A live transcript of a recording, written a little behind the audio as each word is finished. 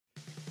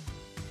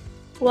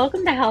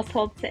Welcome to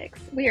Household 6.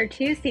 We are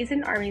two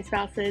seasoned Army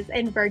spouses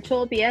and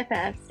virtual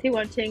BFFs who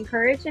want to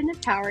encourage and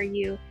empower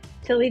you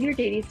to leave your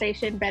duty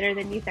station better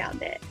than you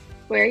found it.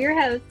 We're your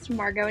hosts,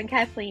 Margot and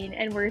Kathleen,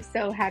 and we're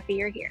so happy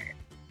you're here.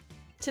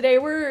 Today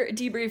we're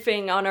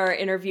debriefing on our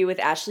interview with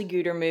Ashley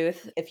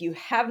Gutermuth. If you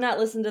have not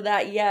listened to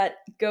that yet,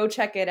 go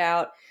check it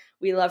out.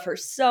 We love her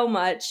so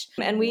much.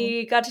 And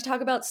we got to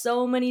talk about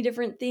so many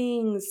different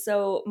things.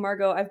 So,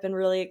 Margot, I've been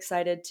really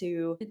excited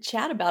to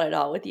chat about it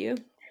all with you.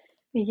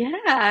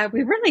 Yeah,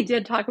 we really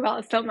did talk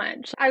about so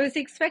much. I was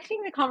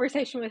expecting the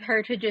conversation with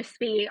her to just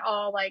be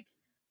all like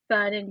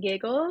fun and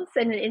giggles,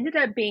 and it ended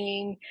up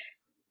being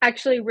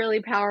actually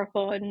really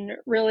powerful and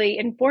really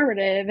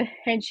informative.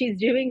 And she's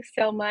doing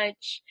so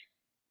much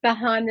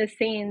behind the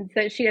scenes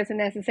that she doesn't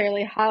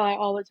necessarily highlight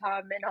all the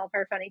time in all of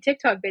her funny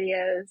TikTok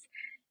videos.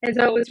 And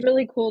so it was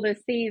really cool to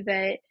see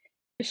that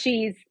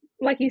she's,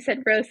 like you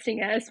said,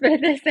 roasting us, but at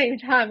the same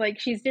time,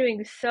 like she's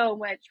doing so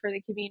much for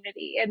the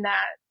community, and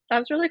that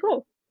was really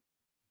cool.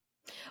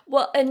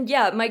 Well, and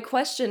yeah, my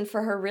question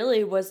for her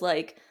really was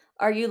like,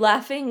 are you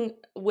laughing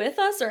with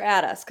us or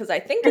at us? Because I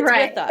think it's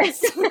Right. with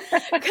us.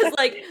 Because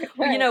Right.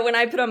 you know, when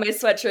I put on my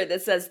sweatshirt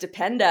that says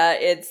Dependa,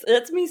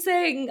 it's me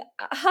saying,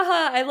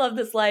 haha, I love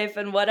this life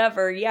and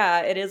whatever.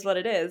 Yeah, it is what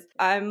it is.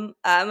 I'm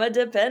a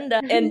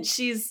Dependa. And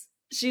she's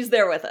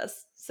there with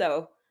us.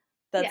 So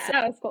that's Yeah,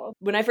 that was cool.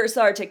 when I first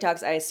saw her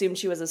TikToks, I assumed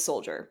she was a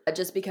soldier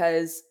just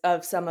because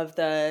of some of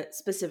the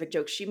specific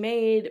jokes she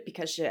made,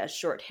 because she has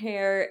short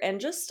hair,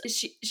 and just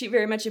she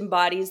very much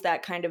embodies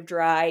that kind of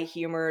dry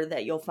humor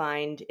that you'll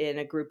find in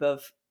a group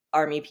of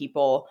Army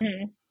people.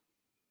 Mm.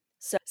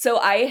 So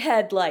I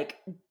had like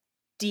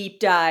deep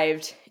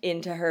dived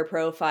into her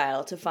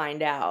profile to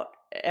find out,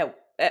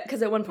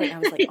 because at one point I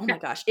was like, oh my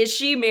gosh, is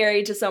she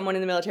married to someone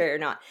in the military or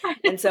not?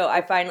 And so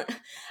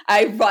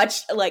I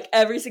watched like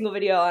every single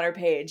video on her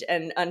page,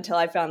 and until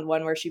I found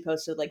one where she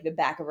posted like the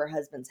back of her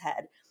husband's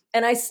head.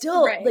 And I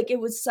still, like,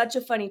 it was such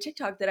a funny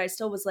TikTok that I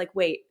still was like,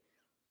 wait,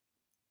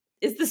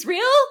 is this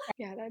real?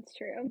 Yeah, that's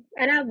true.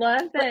 And I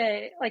love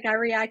that, like, I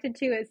reacted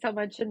to it so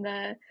much in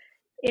the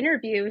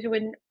interview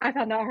when I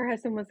found out her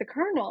husband was a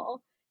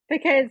colonel,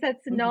 because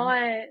that's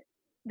not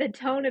the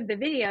tone of the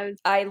videos.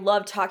 I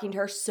love talking to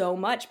her so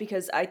much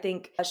because I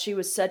think she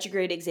was such a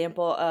great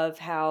example of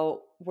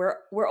how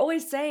we're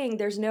always saying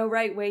there's no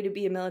right way to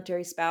be a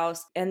military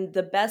spouse, and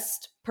the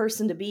best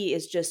person to be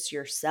is just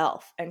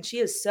yourself. And she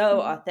is so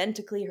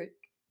authentically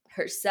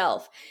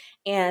herself.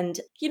 And,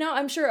 you know,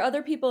 I'm sure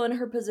other people in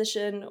her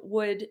position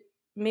would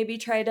maybe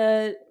try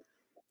to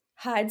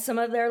hide some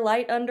of their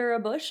light under a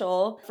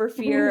bushel for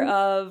fear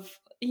of,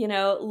 you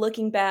know,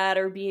 looking bad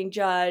or being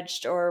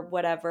judged or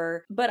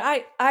whatever. But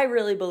I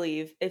really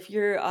believe if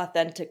you're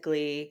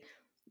authentically,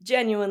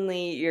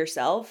 genuinely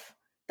yourself,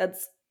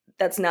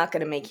 that's not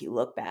going to make you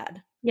look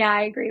bad. Yeah,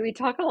 I agree. We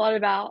talk a lot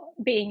about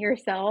being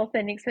yourself,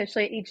 and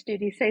especially at each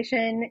duty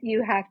station,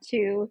 you have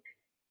to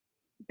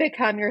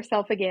become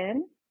yourself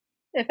again,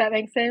 if that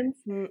makes sense.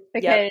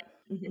 Because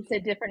it's a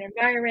different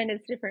environment,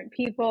 it's different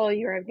people,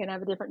 you're going to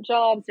have different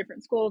jobs,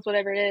 different schools,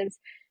 whatever it is.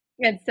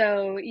 And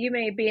so you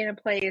may be in a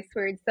place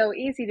where it's so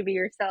easy to be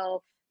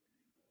yourself,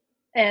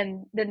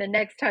 and then the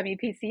next time you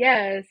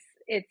PCS,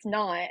 it's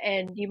not.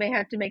 And you may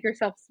have to make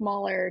yourself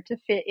smaller to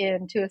fit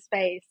into a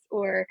space,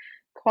 or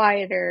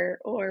quieter,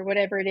 or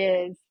whatever it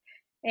is.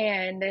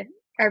 And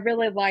I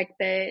really like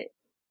that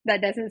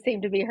that doesn't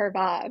seem to be her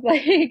vibe.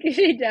 Like,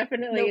 she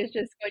definitely is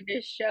just going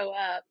to show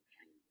up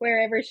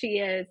wherever she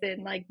is,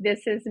 and like,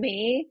 this is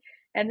me,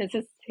 and this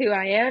is who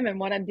I am and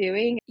what I'm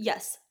doing.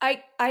 Yes.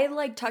 I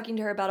like talking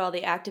to her about all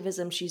the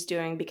activism she's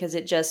doing, because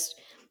it just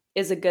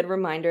is a good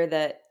reminder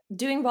that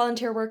doing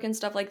volunteer work and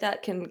stuff like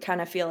that can kind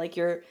of feel like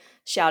you're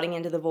shouting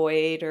into the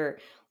void, or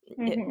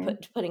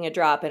putting a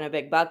drop in a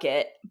big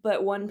bucket,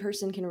 but one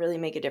person can really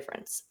make a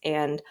difference.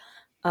 And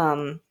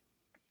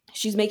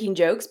she's making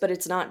jokes, but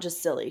it's not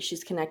just silly.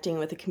 She's connecting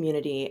with the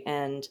community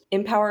and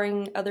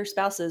empowering other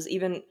spouses,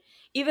 even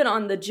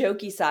on the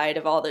jokey side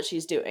of all that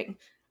she's doing.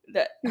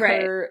 That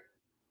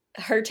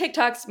her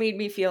TikToks made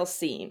me feel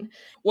seen.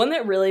 One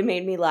that really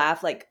made me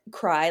laugh, like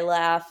cry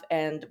laugh,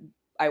 and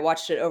I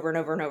watched it over and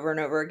over and over and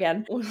over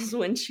again, was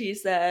when she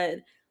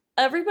said,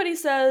 everybody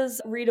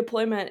says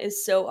redeployment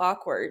is so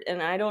awkward,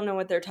 and I don't know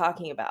what they're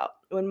talking about.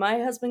 When my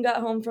husband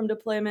got home from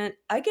deployment,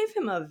 I gave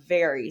him a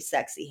very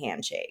sexy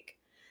handshake.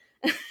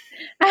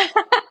 That's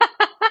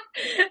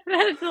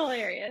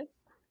hilarious.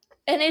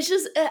 And it's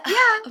just,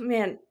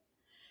 man,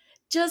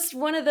 just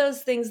one of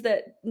those things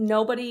that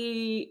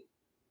nobody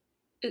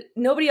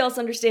else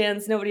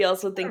understands, nobody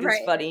else would think is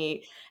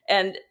funny.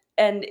 And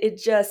it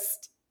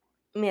just,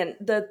 man,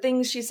 the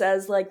things she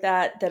says like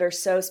that are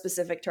so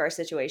specific to our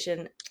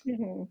situation.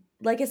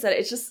 Like I said,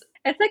 it's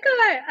like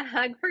a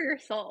hug for your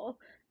soul.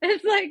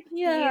 It's like,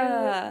 you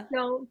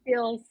don't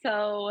feel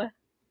so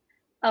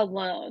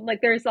alone.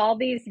 Like, there's all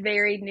these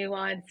very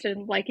nuanced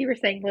and, like you were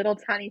saying, little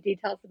tiny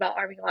details about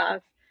Army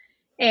life.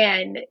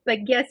 And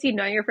like, yes, you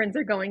know, your friends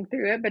are going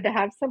through it, but to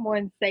have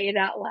someone say it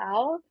out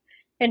loud,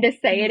 and to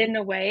say it in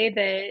a way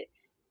that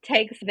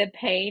takes the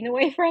pain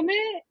away from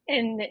it,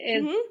 and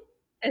is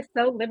is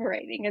so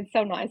liberating. It's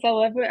so nice. I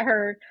love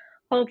her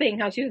whole thing,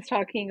 how she was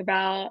talking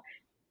about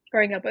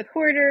growing up with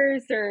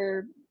hoarders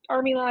or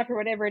army life or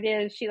whatever it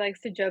is. She likes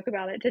to joke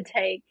about it to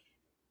take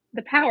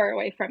the power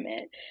away from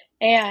it.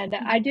 And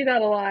I do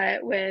that a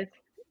lot with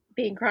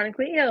being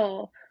chronically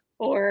ill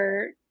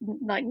or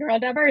like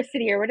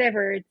neurodiversity or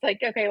whatever. It's like,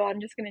 okay, well,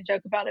 I'm just going to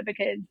joke about it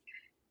because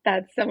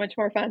that's so much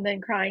more fun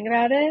than crying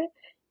about it.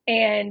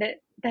 And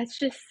that's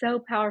just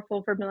so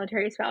powerful for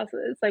military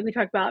spouses. Like we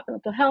talk about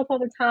mental health all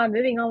the time,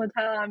 moving all the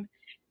time.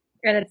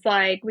 And it's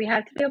like we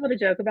have to be able to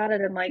joke about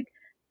it and like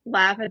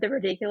laugh at the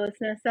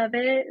ridiculousness of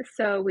it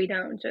so we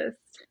don't just,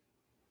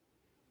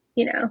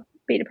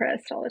 be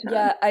depressed all the time.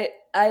 Yeah,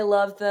 I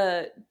love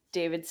the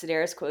David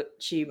Sedaris quote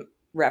she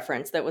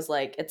referenced that was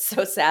like, it's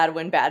so sad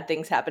when bad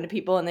things happen to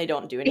people and they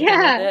don't do anything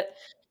with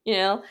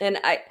Yeah. it, And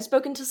I've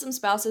spoken to some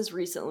spouses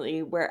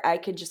recently where I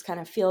could just kind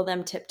of feel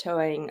them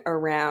tiptoeing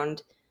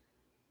around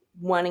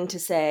wanting to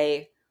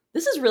say,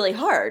 this is really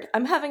hard.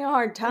 I'm having a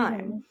hard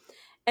time. Mm-hmm.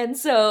 And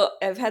so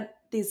I've had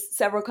these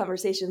several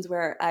conversations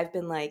where I've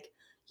been like,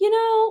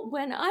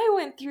 when I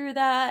went through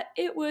that,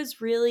 it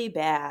was really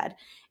bad.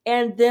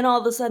 And then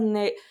all of a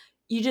sudden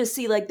you just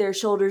see like their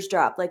shoulders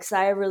drop, like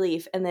sigh of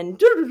relief, and then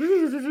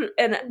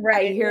and I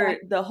Right. hear Yeah.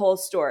 the whole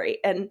story.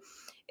 And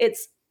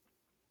it's,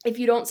 if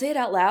you don't say it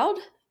out loud,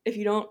 if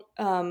you don't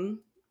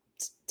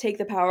take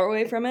the power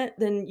away from it,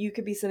 then you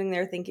could be sitting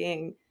there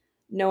thinking,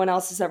 no one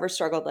else has ever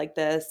struggled like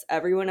this.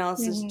 Everyone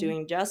else is Mm-hmm.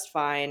 doing just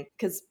fine,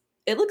 because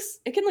it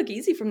can look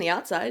easy from the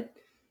outside.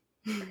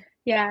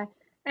 Yeah.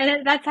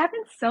 And that's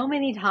happened so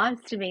many times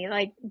to me,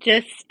 like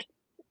just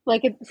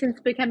like since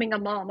becoming a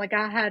mom. Like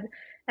I had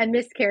a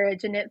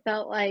miscarriage and it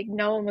felt like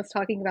no one was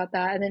talking about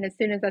that. And then as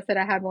soon as I said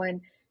I had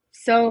one,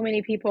 so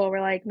many people were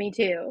like, me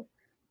too.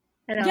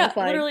 And I was Yeah,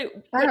 like, literally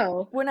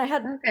oh, when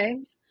okay.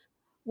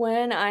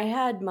 when I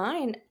had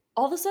mine,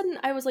 all of a sudden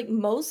I was like,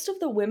 most of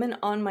the women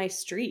on my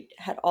street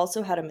had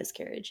also had a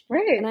miscarriage.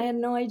 And Right. I had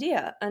no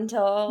idea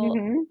until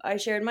Mm-hmm. I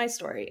shared my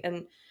story.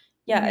 And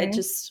yeah, it Mm-hmm.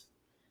 just,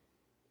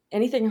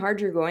 anything hard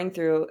you're going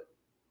through,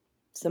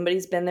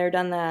 somebody's been there,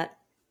 done that.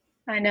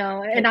 I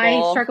know. And I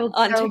Pitbull struggled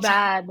on so TikTok.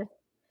 bad.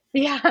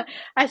 Yeah,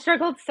 I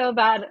struggled so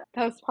bad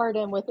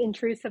postpartum with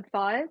intrusive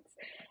thoughts.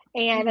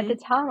 And at the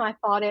Mm-hmm. time, I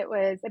thought it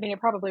was, I mean, it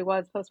probably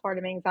was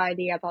postpartum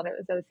anxiety. I thought it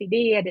was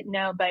OCD. I didn't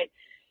know, but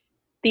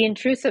the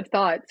intrusive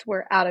thoughts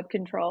were out of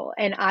control.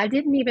 And I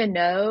didn't even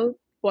know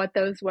what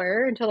those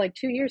were until like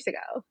 2 years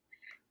ago.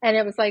 And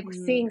it was like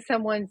Mm-hmm. seeing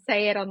someone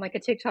say it on like a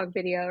TikTok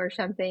video or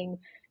something.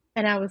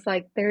 And I was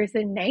like, there's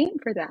a name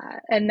for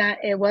that. And that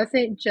it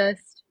wasn't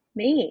just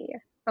me.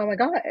 Oh my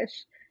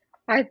gosh.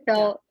 I Yeah.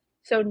 felt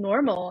so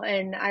normal.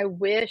 And I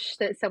wish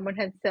that someone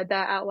had said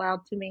that out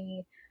loud to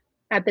me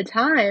at the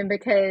time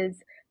because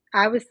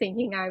I was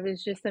thinking I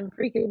was just some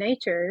freak of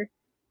nature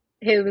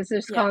who was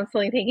just Yeah.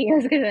 constantly thinking I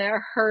was going to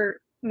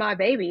hurt my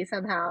baby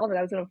somehow, that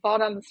I was going to fall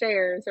down the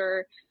stairs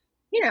or,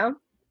 you know,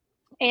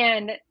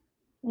 and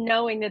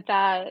knowing that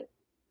that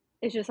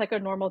is just like a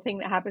normal thing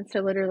that happens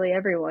to literally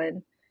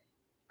everyone,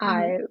 Mm-hmm.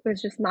 I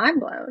was just mind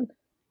blown.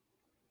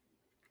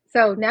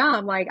 So now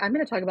I'm like, I'm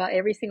going to talk about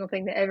every single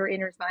thing that ever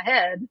enters my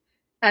head.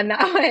 And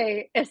that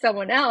way, if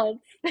someone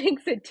else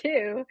thinks it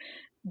too,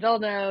 they'll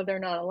know they're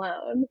not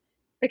alone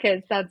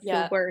because that's the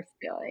Yeah. worst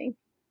feeling.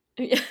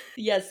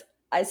 Yes,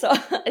 I saw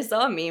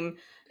a meme.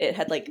 It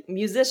had like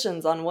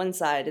musicians on one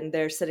side, and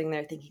they're sitting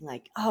there thinking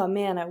like, "Oh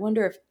man, I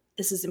wonder if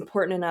this is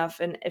important enough,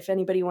 and if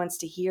anybody wants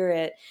to hear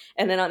it."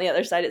 And then on the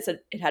other side, it said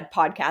it had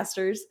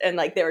podcasters, and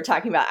like they were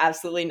talking about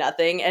absolutely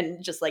nothing,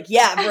 and just like,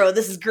 "Yeah, bro,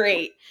 this is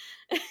great."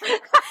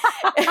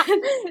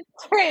 and,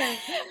 True.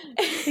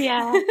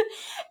 Yeah,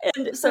 and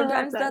I love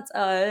sometimes that. that's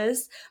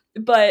us,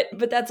 but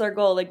that's our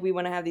goal. Like we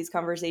want to have these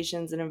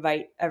conversations and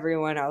invite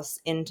everyone else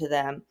into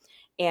them.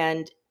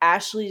 And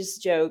Ashley's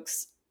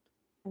jokes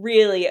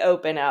really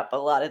open up a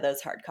lot of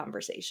those hard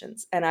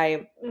conversations. And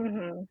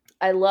Mm-hmm.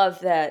 I love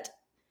that,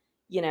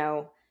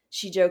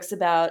 she jokes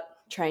about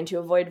trying to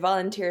avoid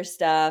volunteer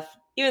stuff,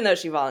 even though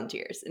she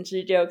volunteers, and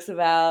she jokes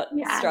about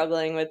Yeah.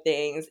 struggling with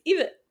things,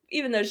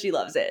 even though she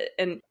loves it.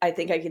 And I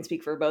think I can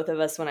speak for both of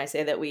us when I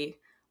say that we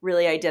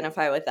really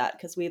identify with that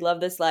because we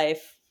love this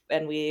life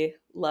and we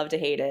love to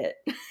hate it.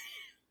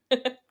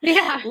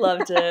 Yeah.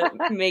 Love to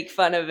make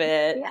fun of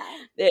it. Yeah.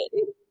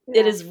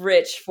 It Yeah. is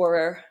rich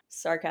for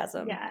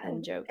sarcasm Yeah.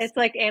 and jokes. It's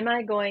like, am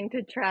I going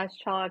to trash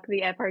talk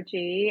the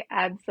FRG?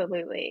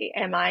 Absolutely.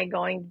 Am I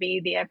going to be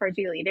the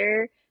FRG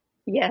leader?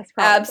 Yes,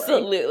 probably.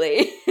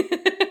 Absolutely.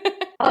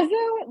 Also,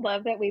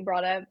 love that we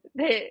brought up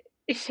that,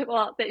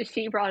 well, that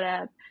she brought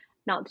up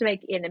not to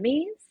make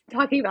enemies,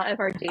 talking about Oh,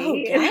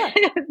 FRG. yeah.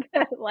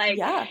 Like,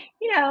 Yeah.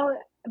 you know,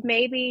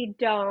 maybe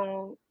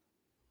don't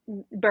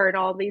burn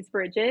all these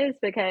bridges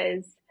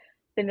because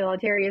the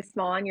military is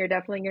small and you're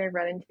definitely going to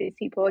run into these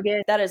people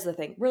again. That is the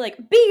thing. We're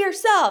like, be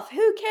yourself.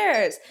 Who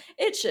cares?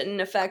 It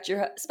shouldn't affect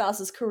your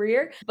spouse's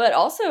career. But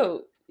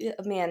also,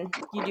 man,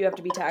 you do have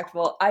to be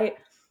tactful.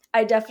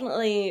 I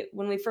definitely,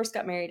 when we first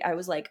got married, I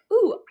was like,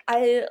 ooh,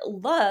 I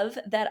love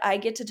that I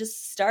get to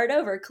just start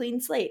over,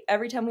 clean slate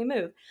every time we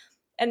move.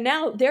 And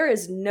now there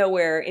is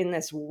nowhere in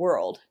this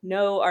world,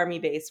 no Army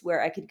base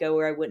where I could go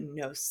where I wouldn't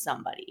know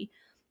somebody.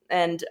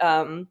 And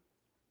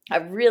I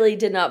really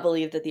did not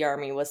believe that the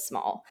Army was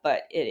small,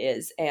 but it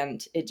is.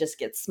 And it just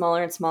gets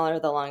smaller and smaller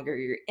the longer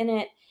you're in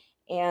it.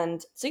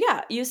 And so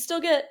yeah, you still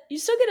get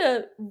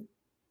a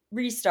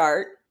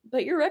restart,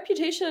 but your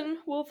reputation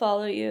will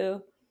follow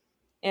you.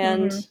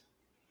 And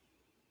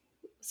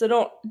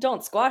so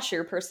don't squash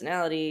your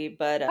personality,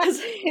 but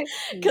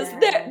because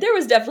there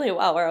was definitely a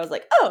while where I was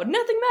like, oh,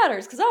 nothing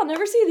matters because I'll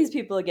never see these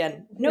people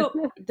again. Nope,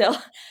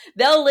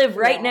 they'll live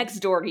right next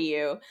door to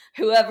you,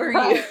 whoever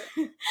you.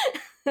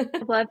 I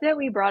love that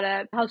we brought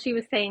up how she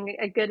was saying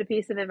a good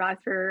piece of advice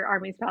for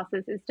Army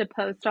spouses is to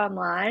post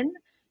online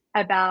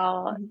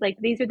about like,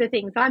 these are the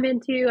things I'm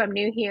into, I'm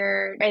new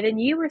here. And then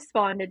you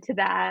responded to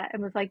that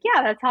and was like,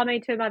 yeah, that's how I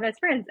made two of my best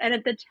friends. And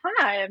at the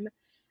time,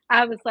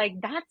 I was like,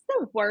 that's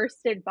the worst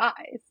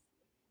advice.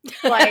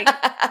 Like,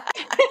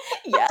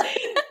 yeah.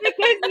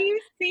 because you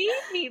see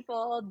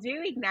people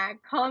doing that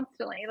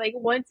constantly, like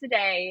once a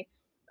day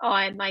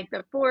on like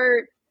the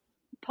Fort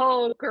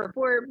Polk or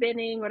Fort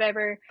Benning,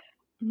 whatever,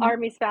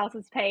 Army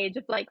spouses page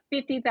of like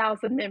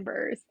 50,000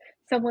 members.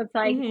 Someone's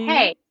like,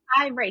 hey,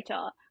 I'm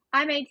Rachel.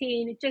 I'm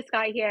 18, just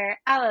got here.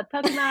 I love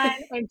Pokemon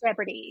and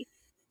Jeopardy.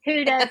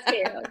 Who does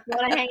too?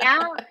 Want to hang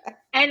out?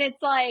 And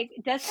it's like,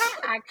 does that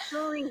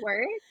actually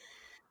work?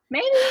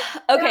 Maybe.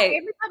 Okay.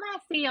 Every time I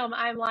see them,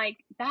 I'm like,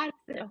 that's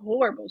a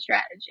horrible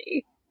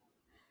strategy.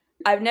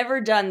 I've never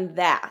done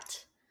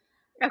that.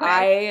 Okay.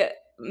 I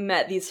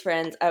met these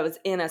friends. I was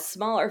in a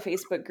smaller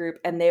Facebook group,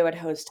 and they would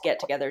host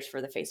get-togethers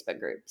for the Facebook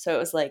group. So it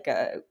was like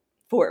a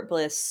Fort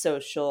Bliss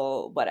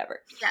social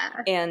whatever.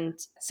 Yeah. And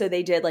so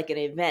they did like an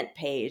event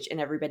page, and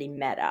everybody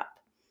met up.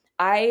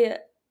 I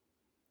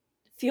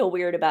feel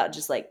weird about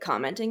just like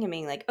commenting and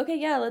being like, okay,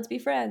 yeah, let's be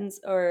friends.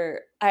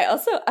 Or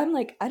I'm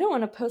like, I don't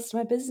want to post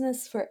my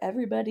business for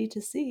everybody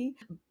to see.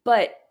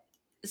 But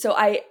so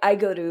I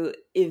go to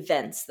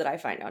events that I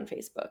find on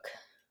Facebook.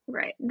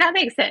 Right. That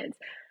makes sense.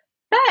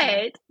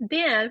 But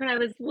then when I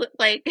was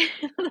like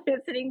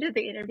listening to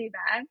the interview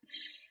back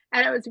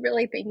and I was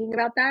really thinking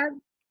about that,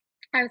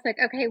 I was like,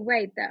 okay,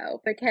 wait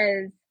though,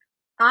 because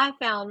I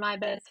found my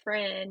best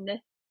friend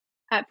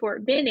at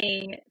Fort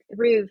Benning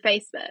through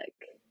Facebook.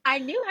 I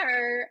knew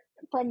her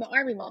from the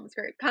Army Moms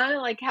group, kind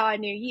of like how I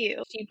knew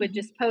you. She would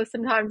just post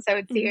sometimes, I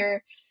would see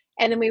her.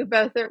 And then we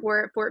both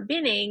were at Fort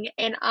Benning,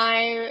 and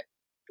I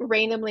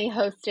randomly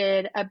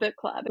hosted a book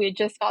club. We had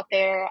just got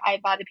there. I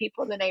invited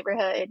people in the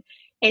neighborhood,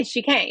 and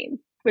she came,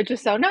 which was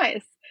so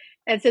nice.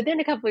 And so then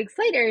a couple weeks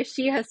later,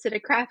 she hosted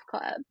a craft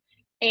club.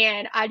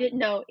 And I didn't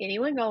know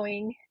anyone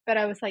going, but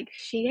I was like,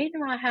 she ain't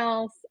in my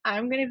house. I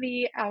want to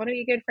be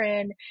a good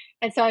friend.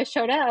 And so I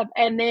showed up,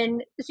 and then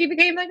she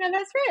became like my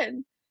best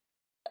friend.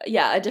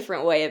 Yeah, a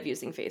different way of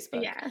using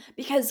Facebook. Yeah.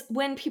 Because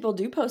when people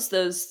do post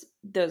those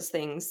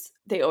things,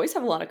 they always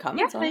have a lot of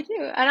comments on it. Yeah,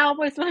 they do. And I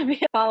always want to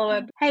be a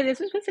follow-up. Hey, this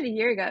was posted a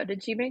year ago.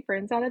 Did you make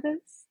friends out of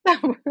this?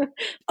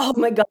 Oh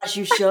my gosh,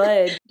 you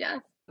should. Yeah.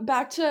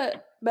 Back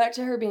to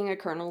her being a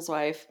colonel's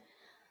wife.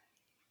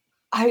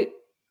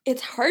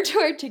 It's hard to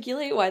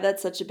articulate why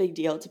that's such a big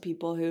deal to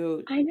people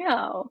who I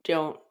know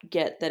don't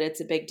get that it's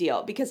a big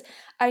deal, because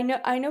I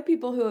know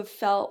people who have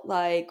felt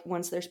like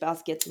once their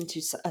spouse gets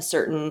into a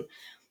certain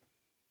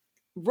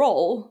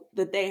role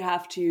that they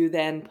have to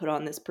then put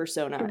on this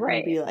persona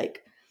and be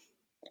like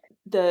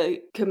the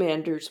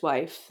commander's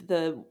wife,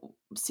 the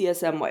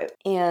CSM wife.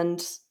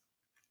 And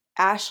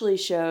Ashley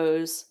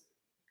shows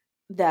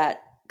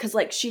that because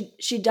like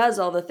she does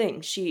all the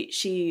things.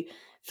 She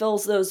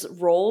fills those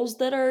roles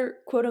that are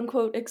quote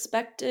unquote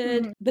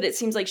expected, but it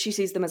seems like she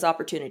sees them as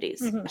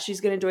opportunities.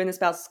 She's going to join the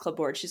spouses club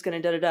board. She's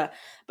going to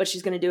but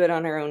she's going to do it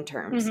on her own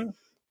terms.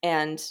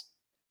 And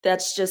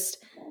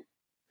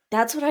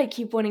that's what I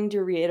keep wanting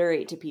to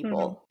reiterate to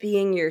people.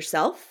 Being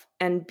yourself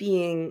and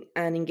being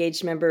an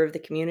engaged member of the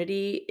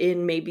community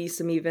in maybe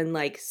some even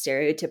like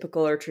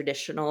stereotypical or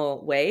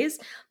traditional ways,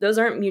 those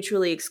aren't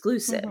mutually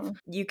exclusive.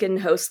 You can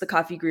host the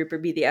coffee group or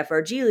be the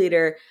FRG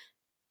leader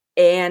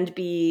and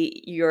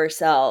be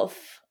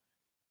yourself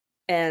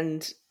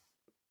and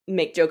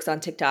make jokes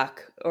on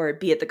TikTok or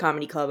be at the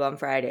comedy club on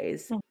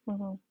Fridays.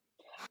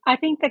 I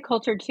think the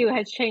culture too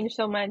has changed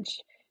so much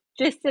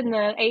just in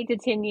the 8 to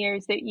 10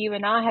 years that you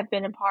and I have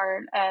been a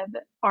part of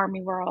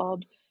Army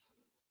World.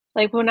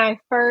 Like when I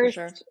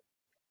first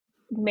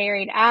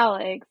married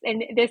Alex,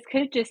 and this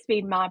could just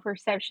be my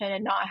perception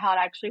and not how it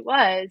actually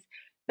was,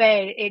 but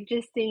it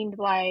just seemed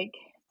like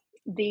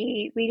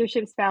the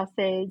leadership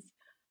spouses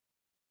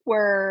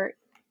were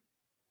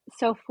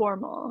so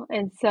formal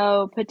and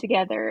so put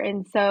together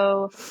and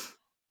so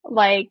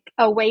like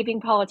a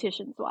waving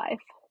politician's wife.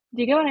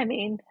 Do you know what I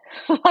mean?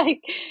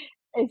 Like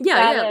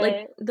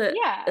like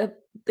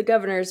the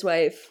governor's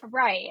wife,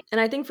 right?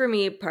 And I think for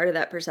me, part of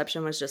that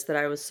perception was just that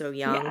I was so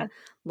young,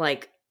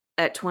 like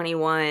at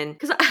 21.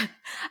 Because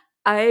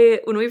I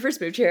when we first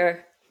moved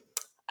here,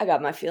 I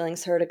got my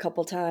feelings hurt a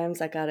couple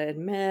times. I gotta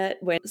admit,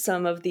 when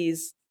some of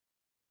these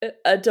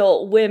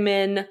adult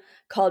women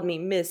called me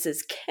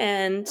Mrs.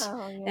 Kent.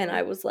 Oh, yeah. And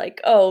I was like,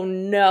 oh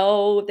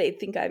no, they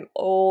think I'm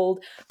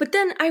old. But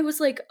then I was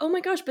like, oh my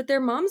gosh, but their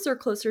moms are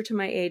closer to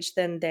my age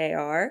than they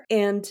are.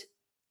 And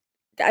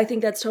I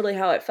think that's totally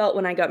how it felt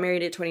when I got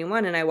married at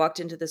 21 and I walked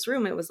into this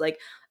room. It was like,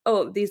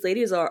 oh, these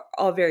ladies are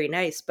all very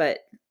nice, but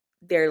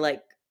they're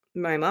like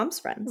my mom's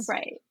friends.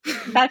 Right.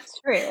 That's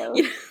true.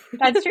 You know?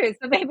 That's true.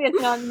 So maybe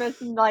it's not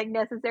like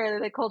necessarily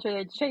the culture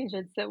that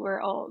changes that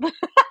we're old.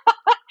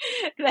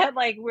 That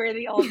like we're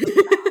the old ones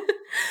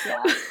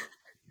now. Yeah.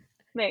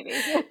 Maybe.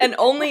 And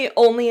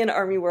only in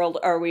Army world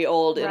are we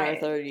old in our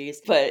 30s.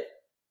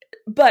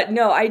 But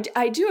no,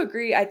 I do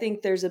agree. I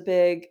think there's a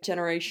big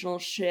generational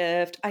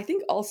shift. I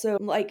think also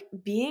like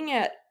being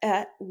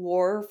at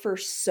war for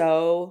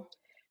so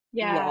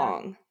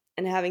long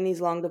and having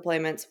these long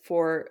deployments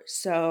for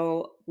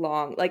so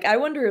long. Like I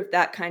wonder if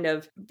that kind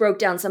of broke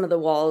down some of the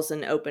walls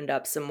and opened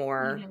up some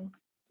more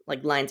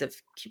like lines of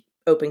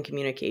open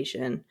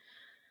communication.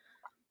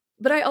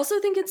 But I also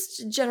think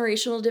it's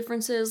generational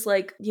differences.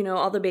 Like, you know,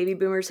 all the baby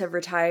boomers have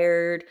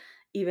retired.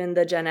 Even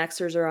the Gen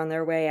Xers are on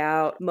their way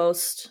out.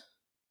 Most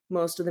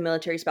of the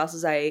military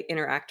spouses I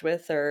interact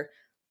with are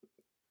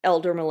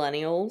elder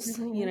millennials,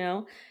 you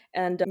know?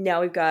 And now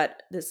we've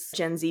got this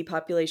Gen Z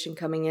population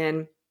coming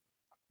in.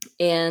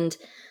 And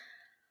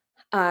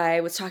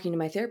I was talking to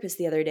my therapist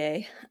the other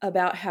day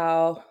about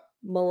how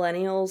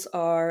millennials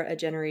are a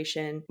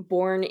generation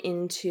born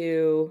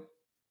into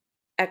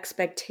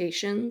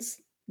expectations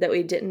that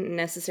we didn't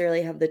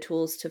necessarily have the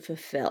tools to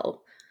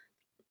fulfill.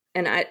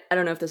 And I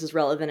don't know if this is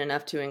relevant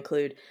enough to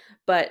include,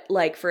 but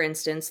like, for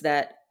instance,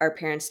 that our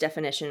parents'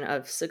 definition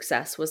of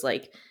success was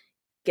like,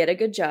 get a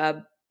good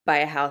job, buy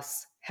a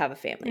house, have a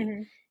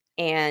family.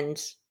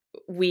 And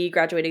we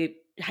graduated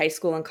high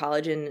school and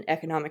college in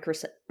economic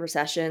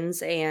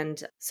recessions.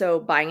 And so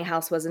buying a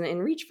house wasn't in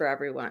reach for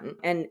everyone.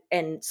 And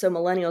so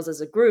millennials as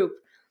a group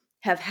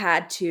have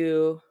had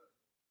to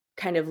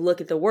kind of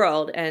look at the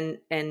world and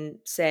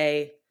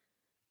say,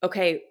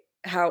 okay,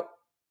 how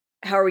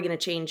are we going to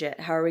change it?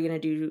 How are we going to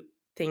do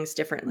things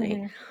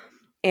differently?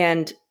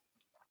 And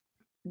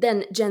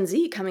then Gen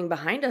Z coming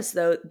behind us,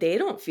 though, they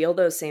don't feel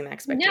those same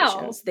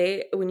expectations.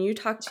 No. When you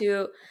talk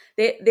to,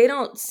 they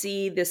don't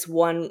see this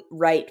one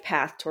right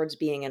path towards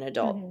being an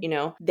adult. You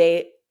know,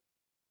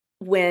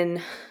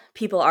 when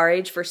people our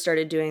age first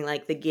started doing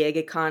like the gig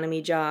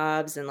economy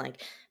jobs and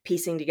like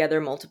piecing together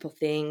multiple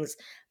things,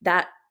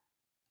 that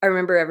I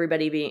remember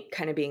everybody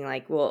being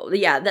like, well,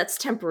 yeah, that's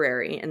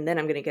temporary. And then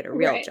I'm going to get a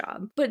real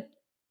job. But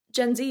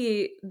Gen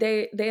Z,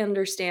 they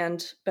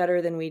understand better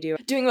than we do.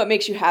 Doing what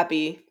makes you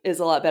happy is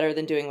a lot better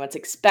than doing what's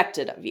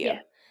expected of you. Yeah.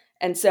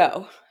 And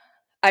so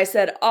I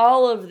said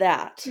all of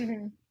that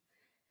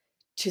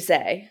to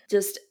say,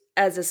 just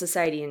as a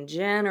society in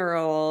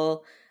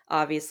general,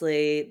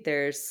 obviously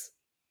there's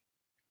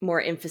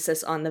more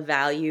emphasis on the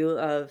value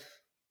of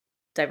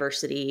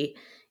diversity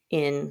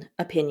in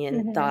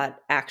opinion, thought,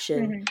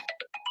 action,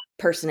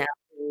 personality,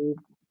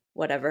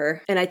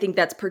 whatever. And I think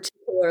that's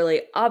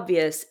particularly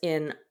obvious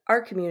in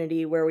our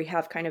community where we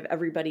have kind of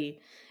everybody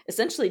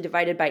essentially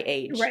divided by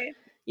age. Right.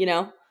 You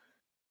know?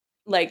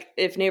 Like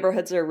if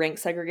neighborhoods are rank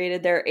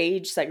segregated, they're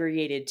age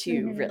segregated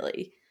too,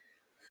 really.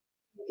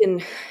 You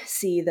can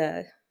see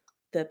the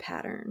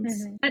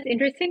patterns. That's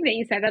interesting that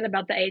you said that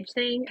about the age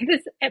thing.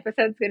 This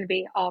episode's going to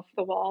be off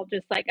the wall,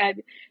 just like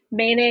I'm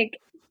manic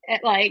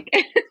at like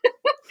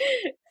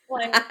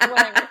whatever.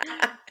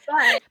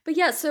 But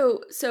yeah,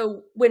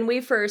 so when we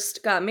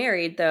first got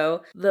married,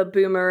 though, the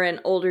boomer and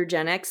older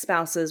Gen X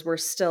spouses were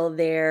still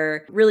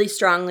there, really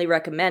strongly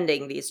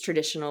recommending these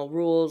traditional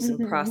rules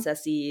and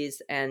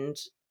processes and,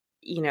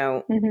 you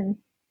know,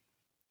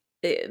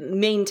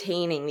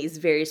 maintaining these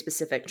very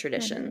specific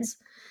traditions.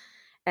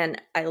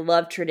 And I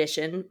love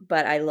tradition,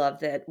 but I love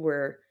that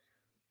we're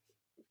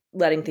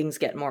letting things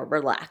get more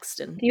relaxed.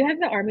 And do you have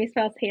the Army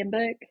Spouse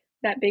Handbook,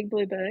 that big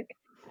blue book?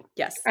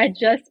 Yes. I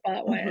just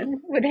bought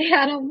one. Would they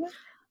have them?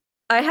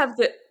 I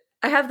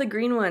have the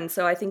green one,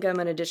 so I think I'm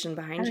an edition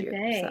behind you.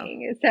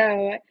 Dang.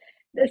 So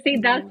see,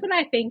 that's what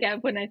I think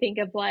of when I think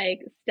of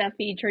like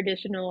stuffy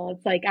traditional.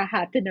 It's like I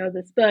have to know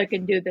this book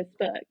and do this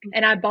book.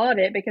 And I bought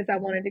it because I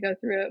wanted to go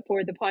through it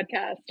for the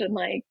podcast and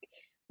like,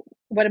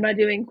 what am I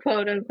doing,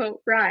 quote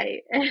unquote,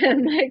 right?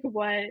 And like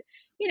what,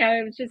 you know,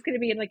 it was just going to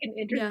be like an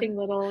interesting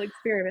little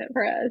experiment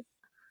for us.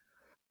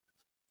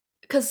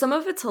 Because some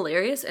of it's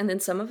hilarious, and then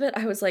some of it,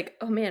 I was like,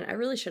 oh man, I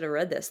really should have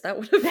read this. That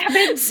would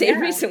have saved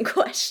me some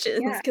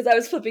questions. Because I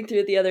was flipping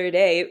through it the other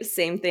day,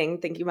 same thing,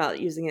 thinking about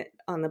using it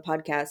on the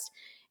podcast.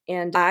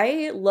 And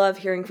I love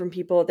hearing from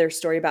people their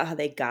story about how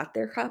they got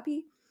their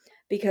copy.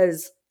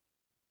 Because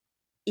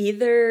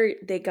either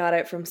they got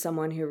it from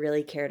someone who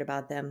really cared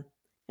about them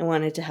and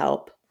wanted to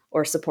help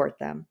or support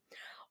them,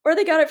 or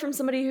they got it from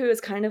somebody who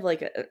is kind of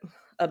like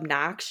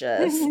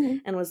obnoxious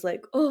and was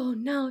like, oh,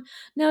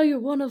 now you're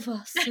one of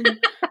us, and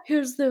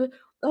here's the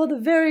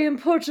very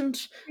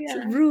important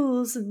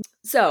rules. And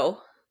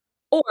so,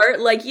 or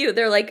like you,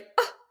 they're like,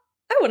 oh,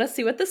 I want to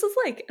see what this is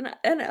like,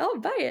 and I'll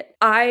buy it.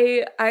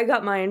 I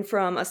got mine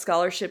from a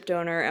scholarship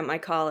donor at my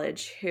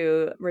college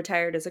who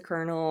retired as a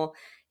colonel.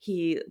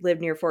 He lived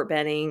near Fort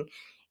Benning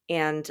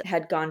and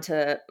had gone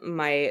to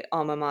my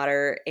alma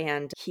mater,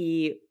 and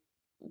he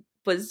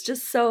was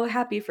just so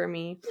happy for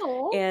me.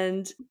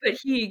 Aw. But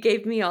he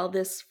gave me all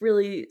this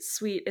really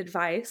sweet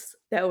advice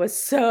that was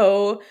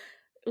so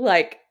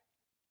like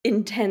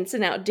intense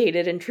and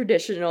outdated and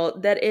traditional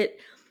that it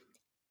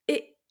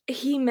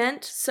he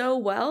meant so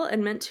well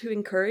and meant to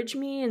encourage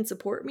me and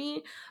support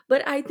me,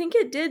 but I think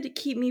it did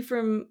keep me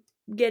from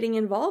getting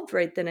involved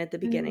right then at the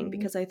beginning Mhm.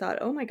 because I thought,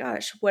 "Oh my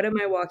gosh, what am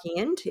I walking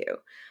into?"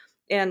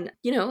 And,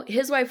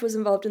 his wife was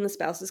involved in the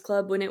spouses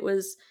club when it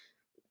was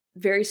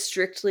very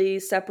strictly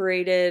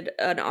separated,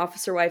 an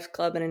officer wife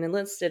club and an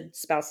enlisted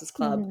spouses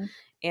club, Mhm.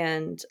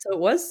 and so it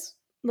was,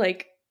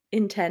 like,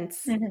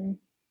 intense Mhm.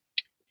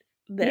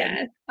 Yeah,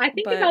 then, I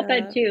think but, about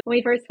that too. When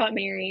we first got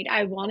married,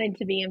 I wanted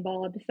to be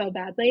involved so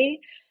badly,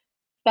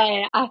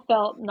 but I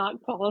felt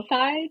not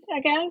qualified,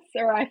 I guess,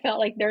 or I felt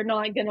like they're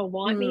not gonna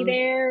want me mm,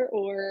 there,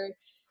 or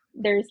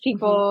there's mhm,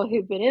 people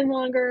who've been in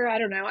longer. I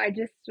don't know. I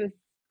just was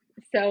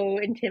so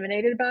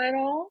intimidated by it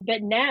all.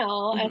 But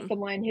now, as mhm.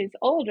 someone who's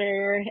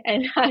older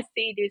and I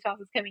see new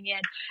spouses coming in,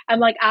 I'm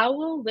like, I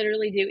will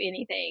literally do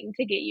anything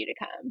to get you to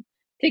come,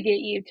 to get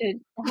you to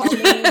help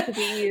me, to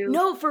get you.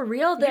 No, for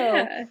real though.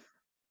 Yeah.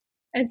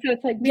 And so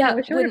it's like, man, I Yeah,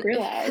 wish I would have when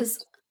because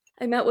realized.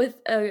 I met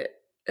with a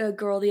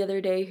girl the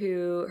other day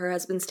who her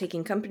husband's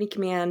taking company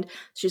command.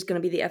 She's going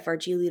to be the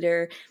FRG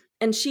leader,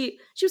 and she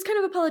was kind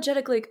of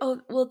apologetic, like, "Oh,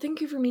 well, thank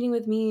you for meeting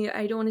with me.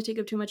 I don't want to take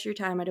up too much of your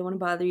time. I don't want to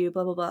bother you."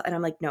 Blah blah blah. And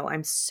I'm like, "No,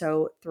 I'm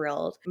so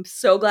thrilled. I'm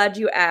so glad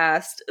you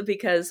asked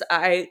because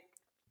I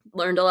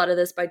learned a lot of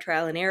this by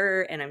trial and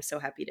error, and I'm so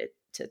happy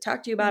to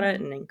talk to you about it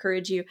Mhm. and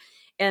encourage you."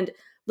 And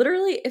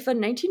literally, if a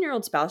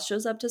 19-year-old spouse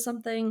shows up to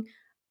something,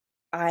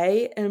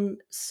 I am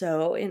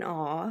so in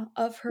awe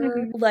of her.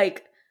 Mhm.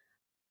 Like,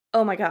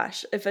 oh my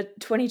gosh, if a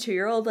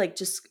 22-year-old like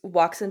just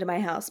walks into my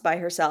house by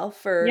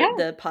herself for Yeah.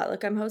 the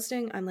potluck I'm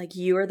hosting, I'm like,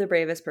 "You are the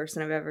bravest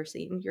person I've ever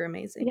seen. You're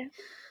amazing."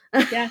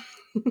 Yeah. Yeah.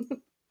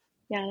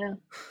 Yeah, I know.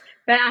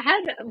 But I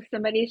had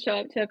somebody show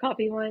up to a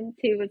coffee once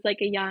who was like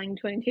a young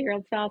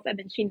 22-year-old spouse, and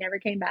then she never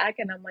came back.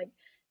 And I'm like,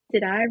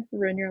 did I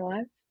ruin your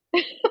life?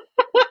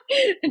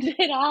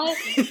 Did I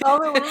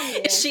overwhelm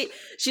you? she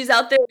she's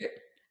out there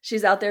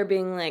she's out there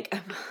being like,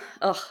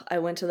 "Oh, I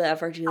went to the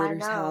FRG I leader's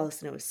know.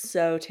 house and it was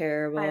so I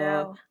terrible."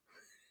 know.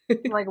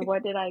 I'm like,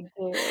 what did I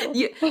do?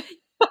 You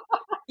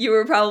you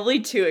were probably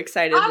too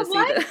excited I to see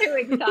was the too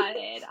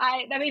excited.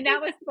 I mean, that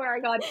was where I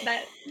got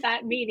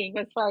that meeting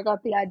was where I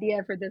got the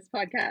idea for this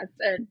podcast,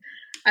 and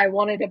I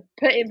wanted to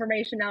put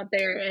information out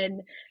there.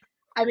 And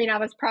I mean, I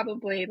was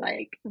probably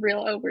like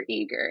real over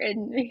eager,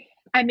 and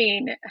I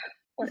mean,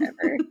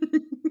 whatever.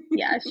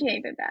 Yeah, she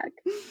ain't been back,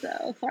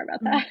 so sorry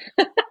about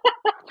that.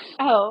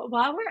 Oh,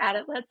 while we're at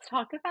it, let's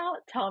talk about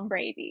Tom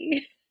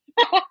Brady.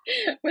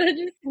 We'll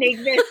just sneak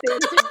this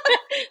into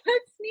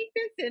let's sneak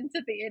this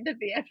into the end of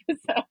the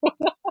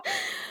episode.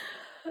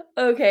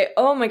 Okay.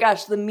 Oh my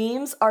gosh, the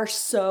memes are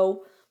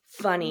so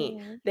funny.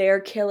 Mhm. They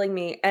are killing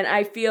me. And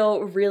I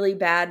feel really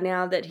bad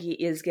now that he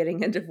is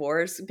getting a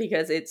divorce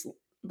because it's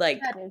like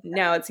That is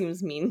now sad. it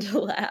seems mean to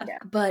laugh. Yeah.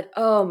 But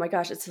oh my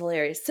gosh, it's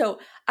hilarious. So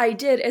I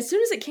did, as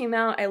soon as it came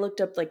out, I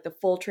looked up like the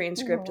full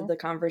transcript of Mhm. the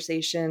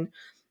conversation,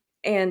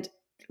 and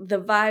the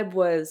vibe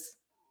was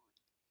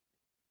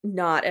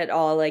not at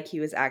all like he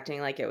was acting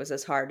like it was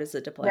as hard as a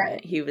Right.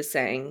 deployment. He was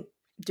saying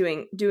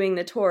doing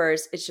the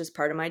tours, it's just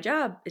part of my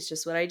job. It's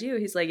just what I do.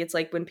 He's like, it's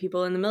like when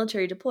people in the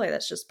military deploy,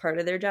 that's just part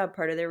of their job,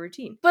 part of their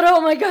routine. But oh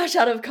my gosh,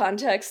 out of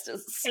context,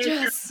 it's It's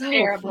just so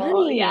terrible,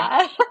 funny.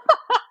 yeah.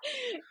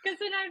 Because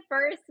when I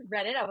first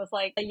read it, I was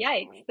like,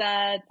 "Yikes,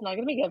 that's not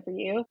gonna be good for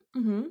you."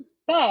 Hmm.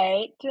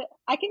 But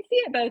I can see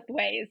it both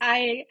ways.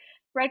 I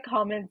read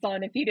comments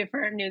on a few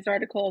different news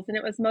articles, and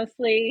it was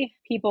mostly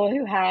people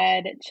who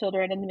had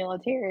children in the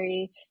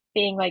military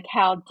being like,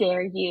 "How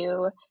dare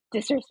you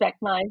disrespect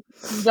my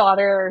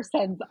daughter or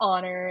son's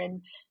honor?"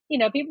 And,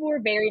 people were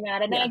very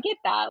mad, and I Yeah. get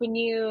that. When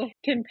you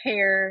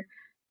compare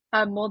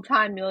a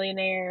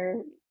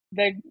multimillionaire,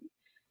 the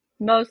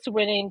most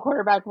winning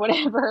quarterback,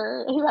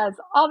 whatever, who has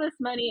all this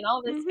money and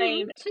all this Hmm.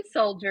 fame, to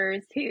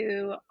soldiers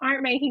who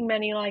aren't making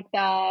money like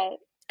that.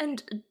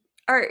 And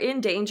are in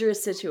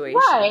dangerous Right.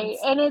 situations.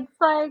 And it's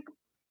like,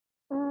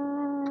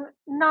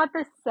 not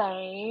the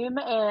same.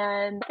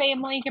 And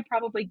family could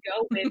probably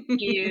go with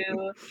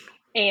you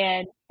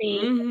and be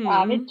in a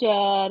private Hmm.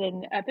 jet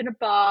and up in a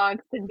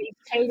box and be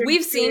catered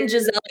We've seen to.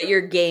 Giselle at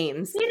your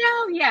games.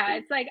 Yeah,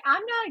 it's like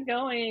I'm not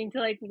going to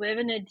like live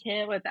in a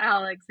tent with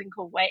Alex in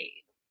Kuwait.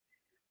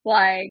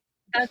 Like,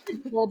 that's a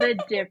little bit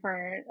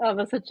different of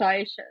a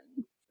situation.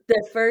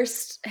 The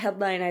first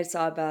headline I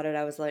saw about it,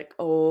 I was like,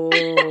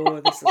 "Oh,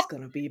 this is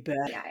gonna be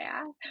bad." Yeah,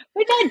 yeah.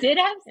 Which I did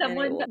have And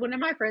it was. one of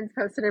my friends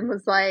posted and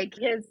was like,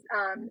 his,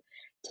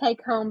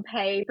 take home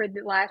pay for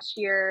the last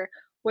year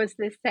was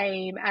the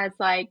same as,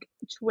 like,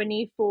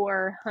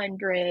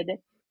 2,400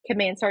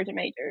 command sergeant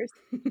majors.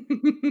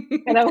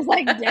 And I was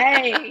like,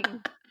 "Dang,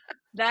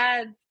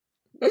 that's"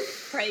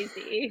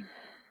 crazy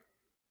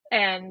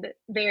and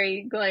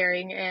very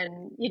glaring.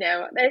 And,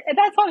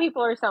 that's why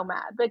people are so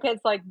mad, because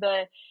like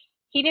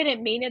he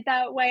didn't mean it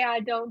that way,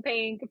 I don't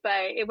think,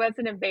 but it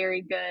wasn't a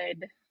very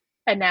good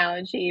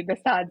analogy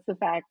besides the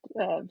fact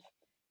of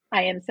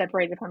I am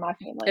separated from my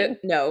family.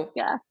 No.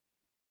 Yeah.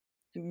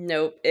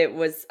 Nope. It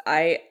was,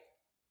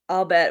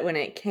 I'll bet when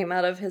it came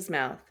out of his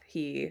mouth,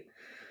 he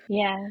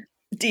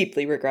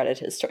deeply regretted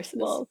his choices.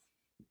 Well,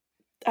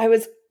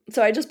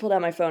 I just pulled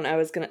out my phone. I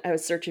was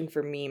searching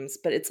for memes,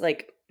 but it's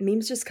like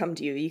memes just come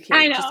to you. You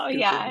can't. I know, just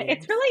yeah. memes.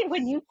 It's really,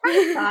 when you try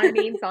to find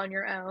memes on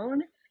your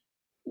own,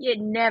 it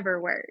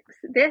never works.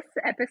 This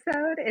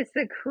episode is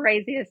the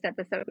craziest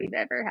episode we've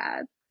ever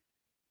had.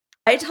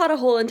 I taught a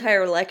whole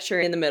entire lecture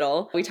in the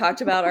middle. We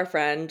talked about our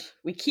friend.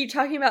 We keep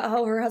talking about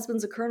how her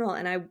husband's a colonel,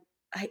 and I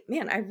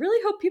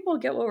really hope people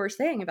get what we're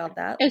saying about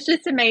that. It's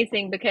just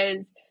amazing,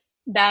 because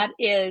that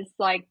is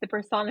like the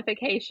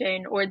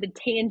personification or the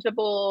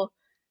tangible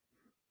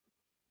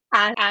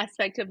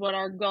aspect of what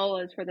our goal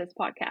is for this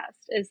podcast,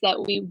 is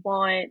that we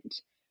want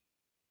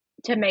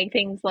to make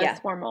things less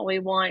formal. We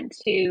want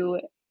to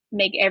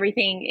make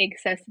everything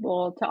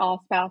accessible to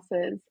all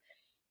spouses,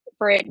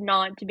 for it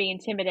not to be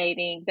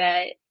intimidating,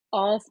 that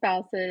all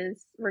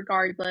spouses,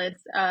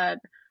 regardless of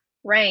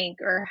rank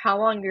or how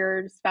long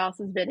your spouse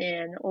has been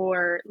in,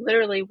 or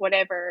literally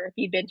whatever, if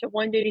you've been to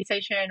 1 duty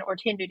station or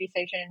 10 duty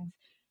stations,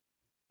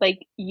 like,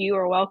 you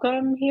are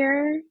welcome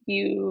here.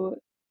 You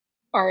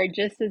are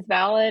just as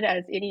valid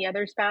as any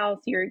other spouse.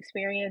 Your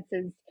experience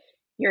is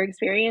your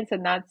experience,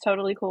 and that's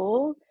totally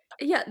cool.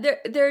 Yeah,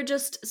 there are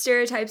just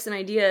stereotypes and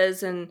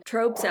ideas and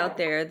tropes out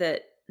there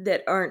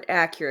that aren't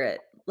accurate.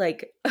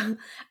 Like,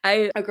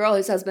 a girl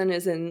whose husband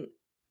is in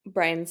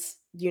Brian's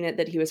unit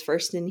that he was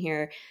first in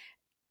here.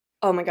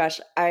 Oh my gosh,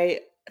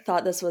 I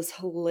thought this was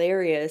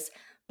hilarious.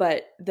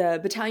 But the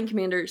battalion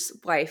commander's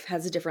wife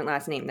has a different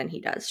last name than he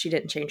does. She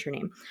didn't change her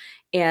name.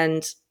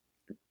 And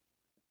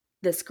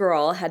this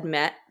girl had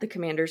met the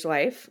commander's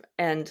wife,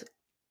 and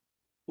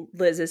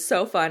Liz is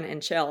so fun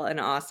and chill and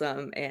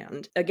awesome.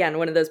 And again,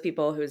 one of those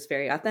people who's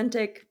very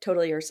authentic,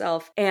 totally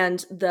herself.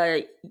 And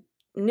the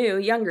new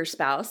younger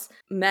spouse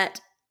met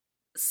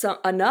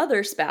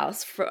another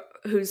spouse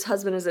whose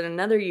husband is in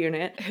another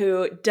unit,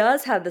 who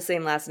does have the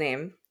same last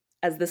name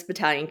as this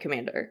battalion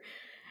commander.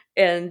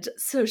 And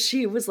so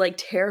she was like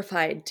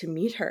terrified to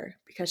meet her,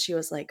 because she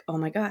was like, oh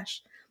my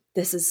gosh,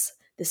 this is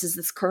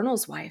this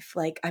colonel's wife.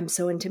 Like, I'm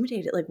so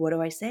intimidated. Like, what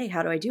do I say?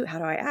 How do I do? How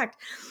do I act?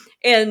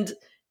 And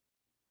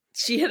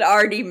she had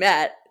already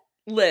met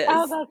Liz,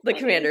 the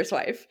commander's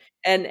wife,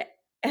 and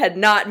had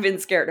not been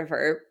scared of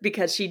her,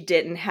 because she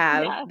didn't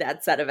have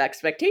that set of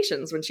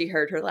expectations when she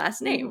heard her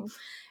last name. Mm-hmm.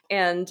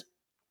 And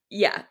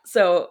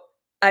so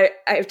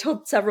I've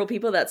told several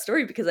people that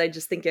story, because I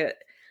just think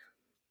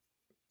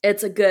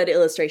it's a good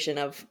illustration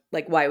of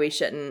like why we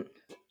shouldn't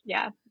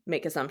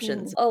make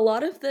assumptions. Mm-hmm. A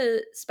lot of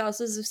the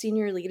spouses of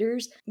senior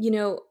leaders,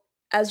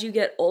 as you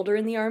get older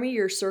in the Army,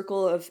 your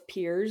circle of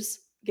peers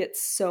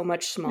gets so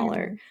much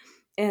smaller. Mm-hmm.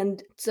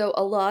 And so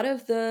a lot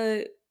of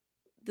the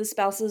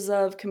spouses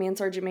of command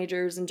sergeant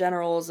majors and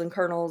generals and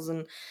colonels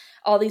and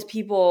all these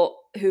people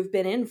who've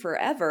been in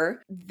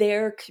forever,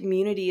 their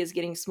community is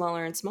getting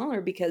smaller and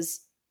smaller,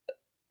 because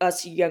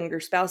us younger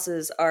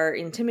spouses are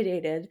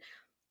intimidated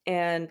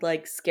and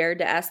like scared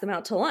to ask them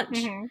out to lunch.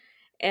 Mm-hmm.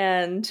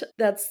 And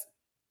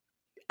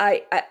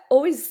I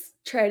always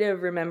try to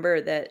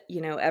remember that,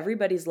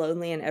 everybody's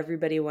lonely and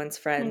everybody wants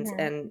friends. Mm-hmm.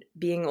 And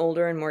being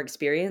older and more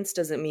experienced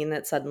doesn't mean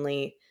that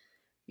suddenly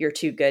you're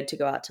too good to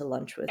go out to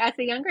lunch with. As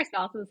a younger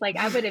spouse, was like,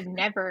 I would have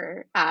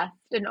never asked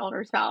an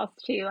older spouse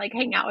to like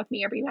hang out with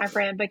me or be my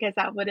friend, because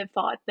I would have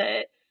thought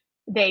that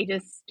they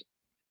just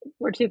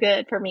were too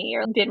good for me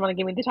or didn't want to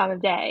give me the time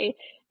of day.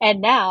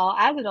 And now,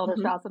 as an older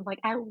spouse, I'm like,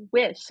 I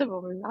wish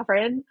someone would be my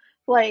friend.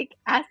 Like,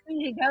 ask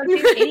me to go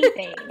do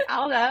anything. I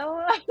don't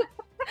know.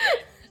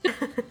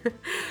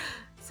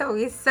 So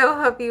we so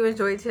hope you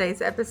enjoyed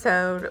today's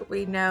episode.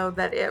 We know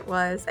that it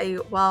was a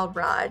wild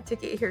ride to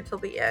get here till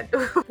the end.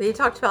 We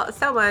talked about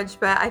so much,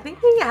 but I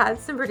think we had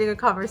some pretty good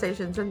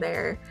conversations from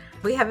there.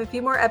 We have a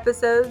few more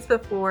episodes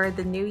before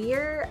the new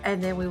year,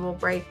 and then we will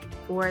break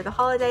for the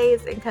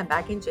holidays and come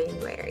back in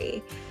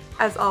January.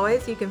 As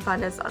always, you can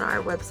find us on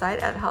our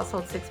website at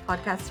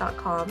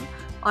household6podcast.com,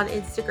 on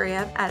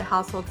Instagram at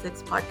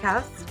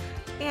household6podcast,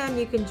 and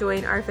you can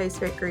join our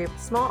Facebook group,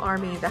 Small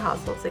Army, the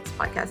Household 6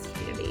 Podcast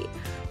community.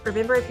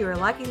 Remember, if you are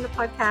liking the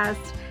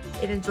podcast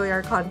and enjoy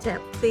our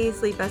content,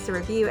 please leave us a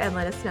review and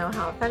let us know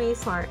how funny,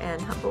 smart,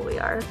 and humble we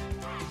are.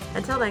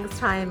 Until next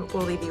time,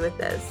 we'll leave you with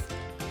this.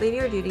 Leave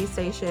your duty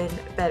station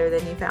better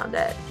than you found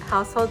it.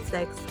 Household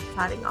 6,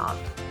 signing off.